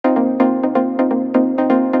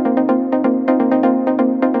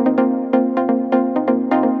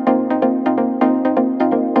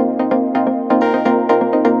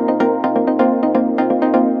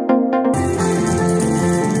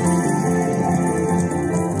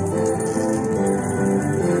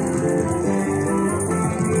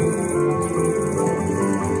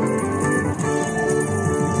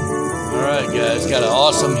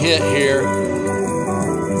hit here.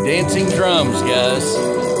 Dancing drums, guys.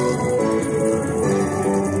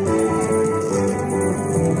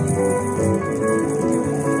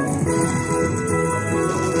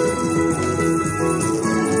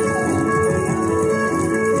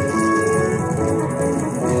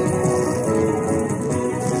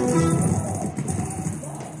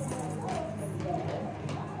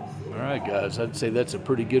 All right, guys, I'd say that's a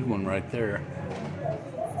pretty good one right there.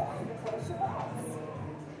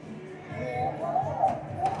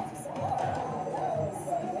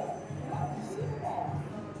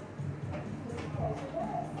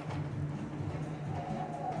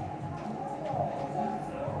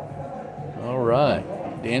 All right,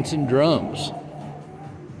 dancing drums.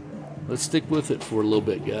 Let's stick with it for a little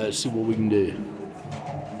bit, guys, see what we can do.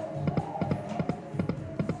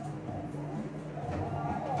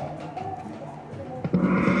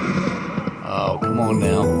 Oh, come on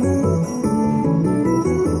now.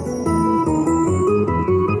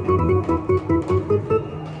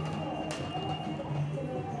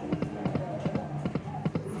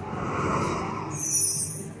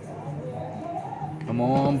 Come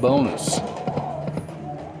on, bonus.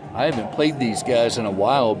 I haven't played these guys in a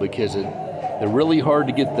while because they're really hard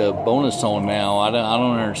to get the bonus on now. I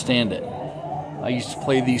don't understand it. I used to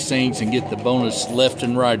play these things and get the bonus left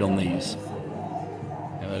and right on these.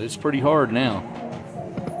 It's pretty hard now.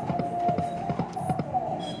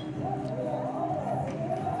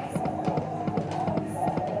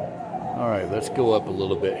 All right, let's go up a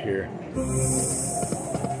little bit here.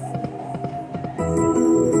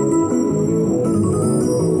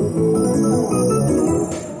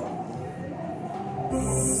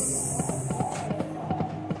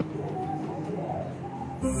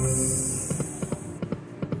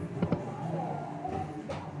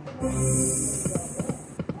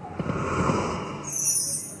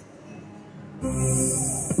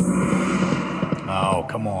 Oh,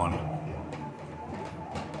 come on.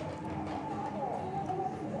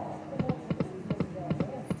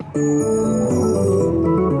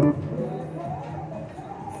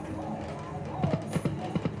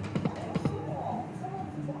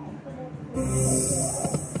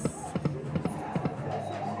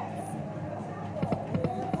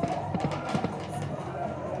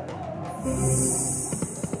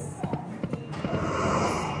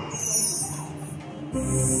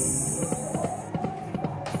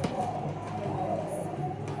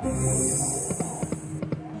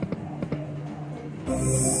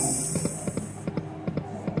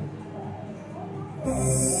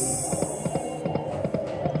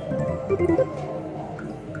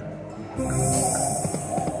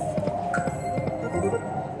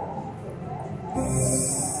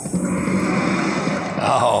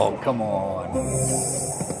 Oh, come on.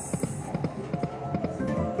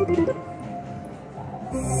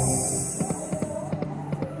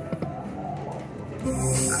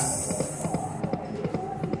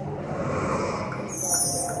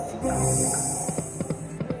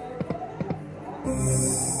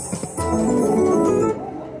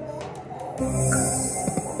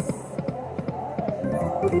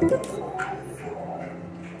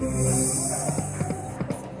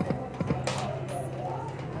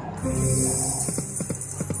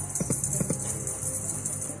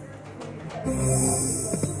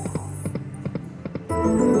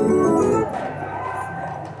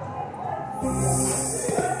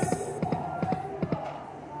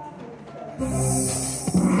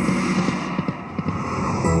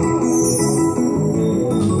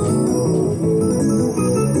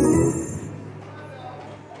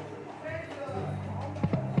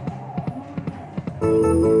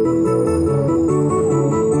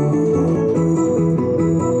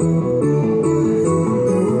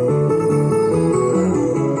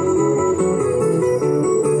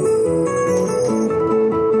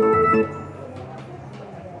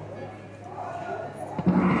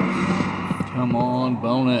 Come on,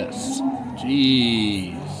 bonus.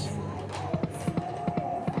 Jeez.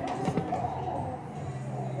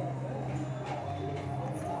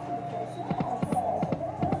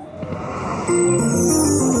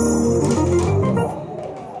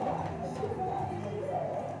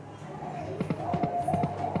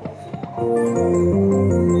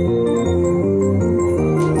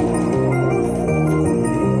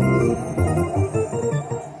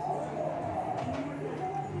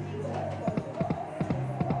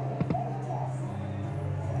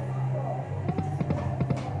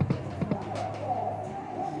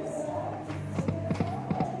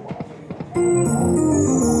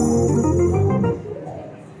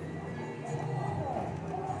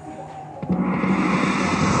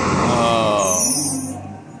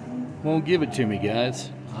 Won't give it to me, guys.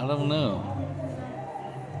 I don't know.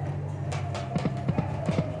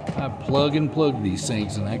 I plug and plug these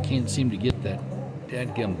things and I can't seem to get that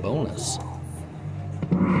dadgum bonus.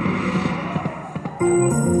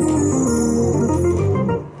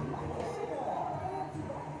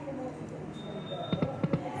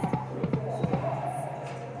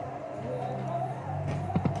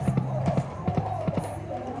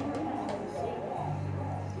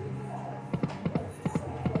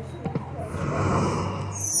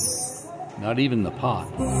 Not even the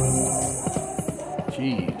pot.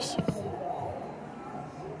 Jeez.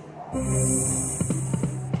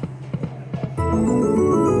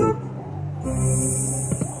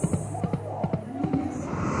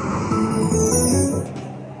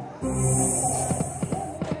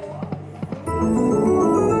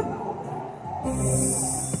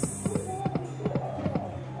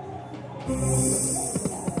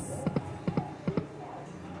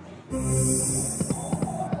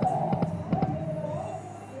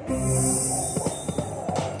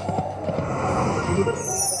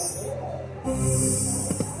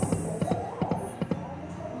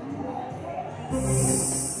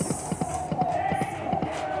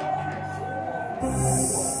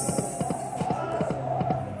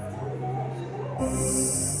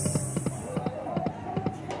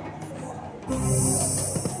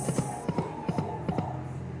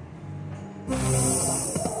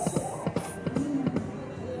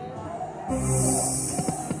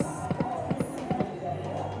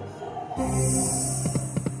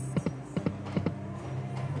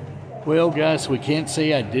 Well, guys, we can't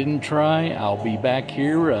say I didn't try. I'll be back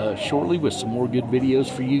here shortly with some more good videos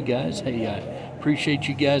for you guys. Hey, I appreciate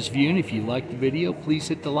you guys viewing. If you liked the video, please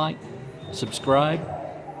hit the like, subscribe.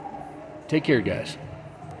 Take care, guys.